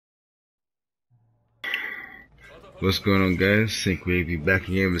What's going on, guys? Sync-WaVey back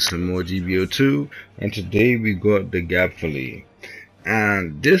again with some more GBO2, and today we got the Gabthley.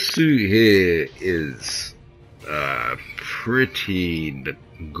 And this suit here is pretty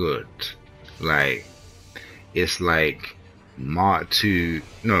good. Like, it's like Mark 2,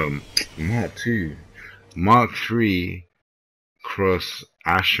 no, Mark 2, Mark 3 cross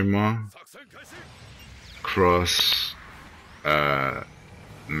Ashima cross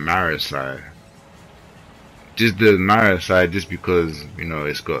Marisai. Just the Marisai, just because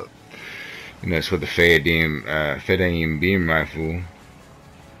it's got it's got the Fedayeen beam rifle,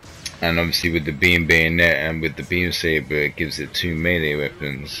 and obviously with the beam bayonet and with the beam saber, it gives it 2 melee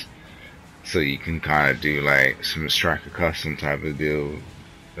weapons, so you can kind of do like some striker custom type of deal.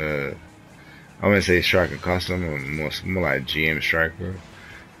 I wouldn't say striker custom, or more like GM striker,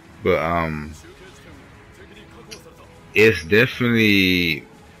 but it's definitely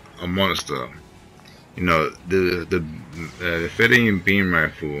a monster. The Fedayeen beam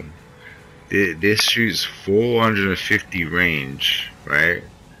rifle, this shoots 450 range, right?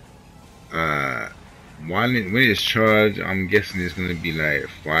 When it's charged, I'm guessing it's gonna be like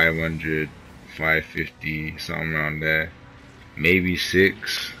 500, 550, something around there, maybe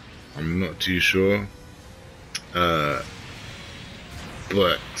 6. I'm not too sure. But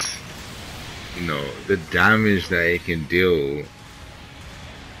the damage that it can deal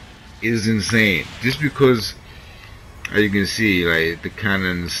is insane, just because, as you can see, like the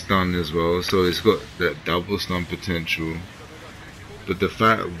cannon's stun as well, so it's got that double stun potential. But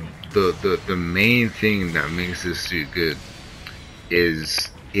the main thing that makes this suit good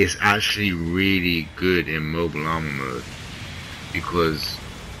is it's actually really good in mobile armor mode, because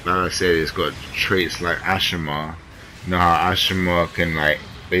like I said, it's got traits like Ashima. You know how Ashima can like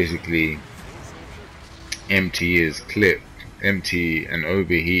basically empty his and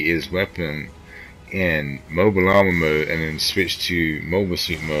overheat his weapon in mobile armor mode, and then switch to mobile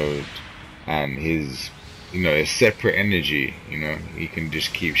suit mode, and his his separate energy, he can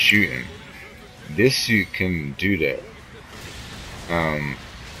just keep shooting. This suit can do that,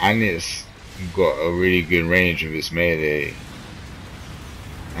 and it's got a really good range of its melee,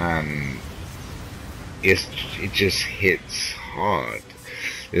 and it just hits hard.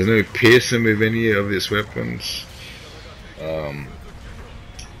 There's no piercing with any of its weapons.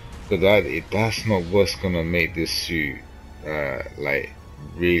 Because that's not what's gonna make this suit like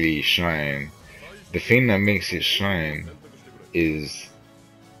really shine. The thing that makes it shine is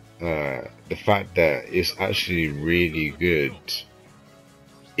the fact that it's actually really good.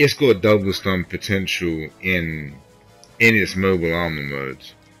 It's got double stun potential in its mobile armor mode.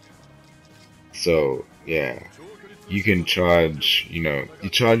 So yeah, you can charge, you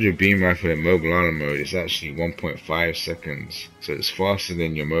charge your beam rifle in mobile armor mode. It's actually 1.5 seconds, so it's faster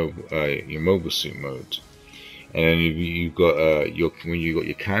than your mobile suit mode. And then you've got when you got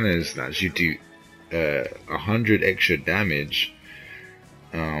your cannons that actually do 100 extra damage,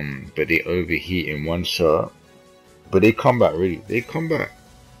 but they overheat in one shot. But they come back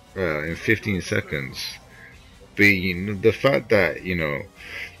in 15 seconds. But the fact that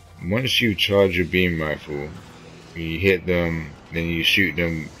once you charge your beam rifle, you hit them, then you shoot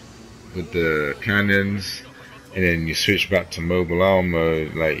them with the cannons, and then you switch back to mobile armor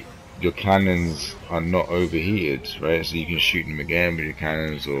mode. Like, your cannons are not overheated, right? So you can shoot them again with your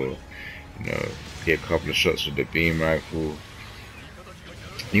cannons, or get a couple of shots with the beam rifle.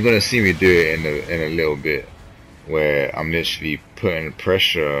 You're gonna see me do it in a little bit, where I'm literally putting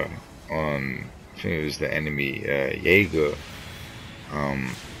pressure on, I think it was the enemy Jaeger.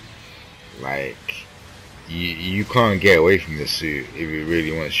 Like, you can't get away from this suit if it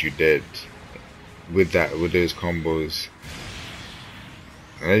really wants you dead with those combos.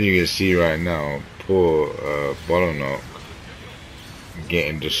 And as you can see right now, poor Bolonok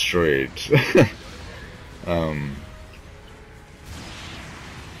getting destroyed.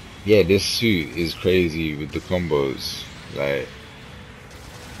 Yeah, this suit is crazy with the combos. Like,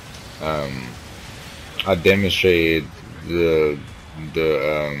 I demonstrated the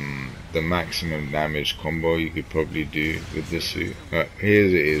maximum damage combo you could probably do with this suit. Here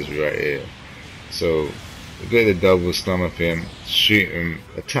it is right here. So get the double stun of him, shoot him,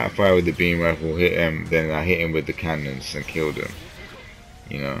 attack fire with the beam rifle, hit him, then I hit him with the cannons and killed him.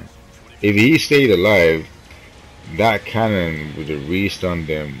 If he stayed alive, that cannon would have re-stunned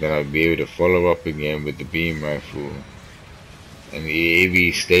him, then I'd be able to follow up again with the beam rifle. And if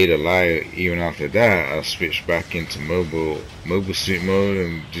he stayed alive even after that, I'll switch back into mobile suit mode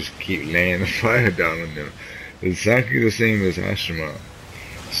and just keep laying the fire down on them. Exactly the same as Ashima.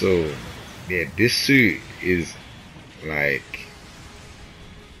 So yeah, this suit is like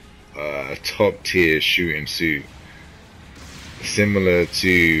a top tier shooting suit. similar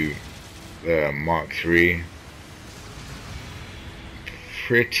to Mark III.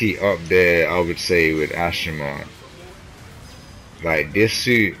 Pretty up there, I would say, with Ashima. Like this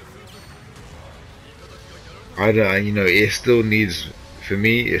suit, I don't, you know, it still needs, for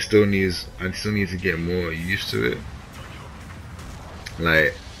me, it still needs, I still need to get more used to it.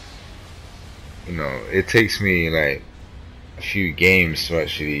 Like, you know, it takes me like a few games to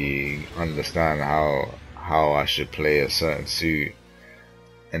actually understand how I should play a certain suit,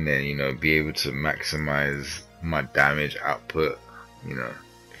 and then, you know, be able to maximize my damage output, you know.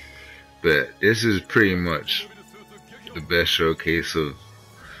 But this is pretty much the best showcase of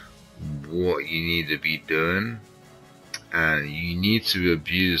what you need to be doing, and you need to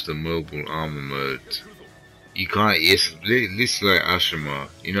abuse the mobile armor mode. You can't, it's like Ashima.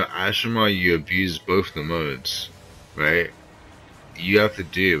 You know, Ashima, you abuse both the modes, right? You have to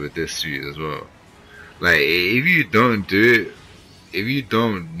do it with this suit as well. Like, if you don't do it, if you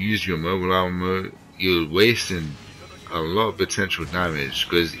don't use your mobile armor mode, you're wasting a lot of potential damage,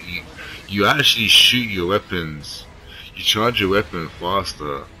 because you actually shoot your weapons, you charge your weapon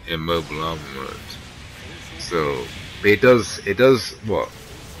faster in mobile armor mode. So it does what,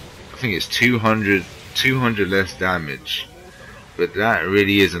 I think it's 200 less damage, but that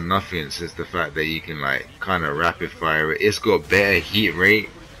really isn't nothing, since the fact that you can like kind of rapid fire it. It's got better heat rate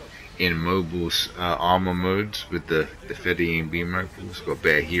in mobile armor modes with the Fedayeen beam rifle. It's got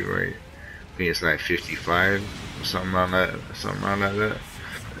better heat rate. I think it's like 55 or something like that.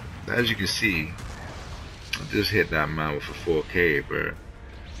 As you can see, I just hit that man with a 4K, bro.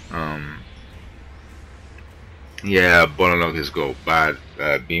 Yeah, Bonalog has got bad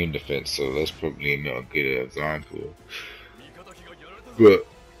beam defense, so that's probably not a good example. But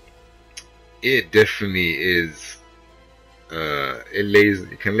it definitely is.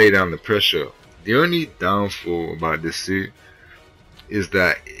 It can lay down the pressure. The only downfall about this suit is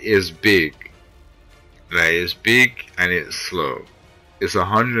that it's big. Like, it's big and it's slow. It's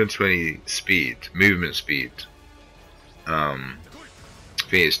 120 speed, movement speed. I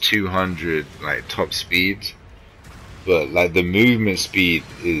think it's 200 like top speed, but like the movement speed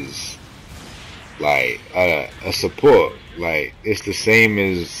is like a support. Like, it's the same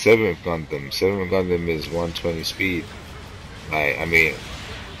as 7th Gundam. 7th Gundam is 120 speed. Like, I mean,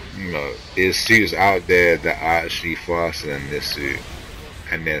 you know, there's suits out there that are actually faster than this suit,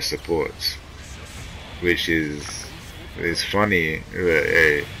 and their supports, which is, it's funny.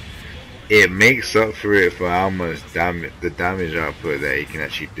 It makes up for it for how much the damage output that you can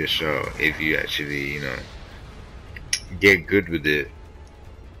actually dish out if you actually, you know, get good with it.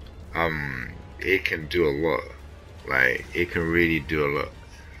 It can do a lot. Like, it can really do a lot.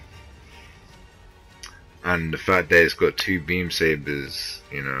 And the fact that it's got 2 beam sabers,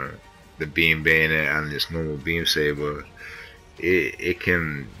 you know, the beam bayonet and this normal beam saber, it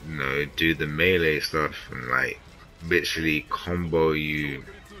can, you know, do the melee stuff and like literally combo you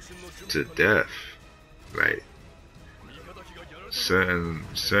to death. Like, certain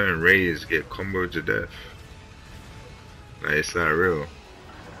raids get comboed to death. Like, it's not real.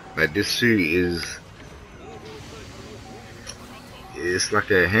 Like, this suit is, it's like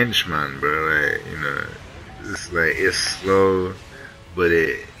a henchman, bro. Like, you know, it's like, it's slow, but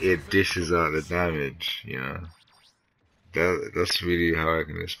it dishes out the damage, you know. That's really how I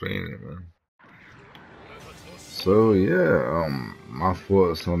can explain it, man. So yeah, my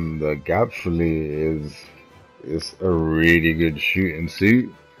thoughts on the Gabthley is, it's a really good shooting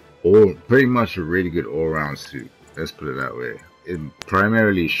suit, or pretty much a really good all-round suit. Let's put it that way. It's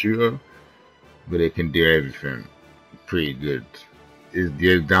primarily shooter, but it can do everything pretty good.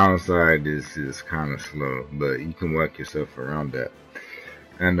 The downside is kind of slow, but you can work yourself around that.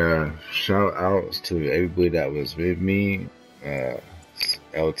 And shout outs to everybody that was with me.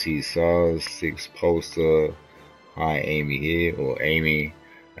 LT SARS, 6 Poster, Hi Amy here, or Amy,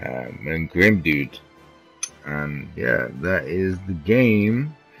 and Grim Dude. And yeah, that is the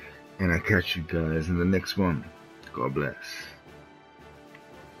game. And I'll catch you guys in the next one. God bless.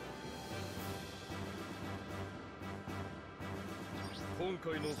 今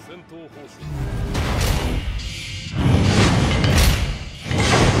回の戦闘方針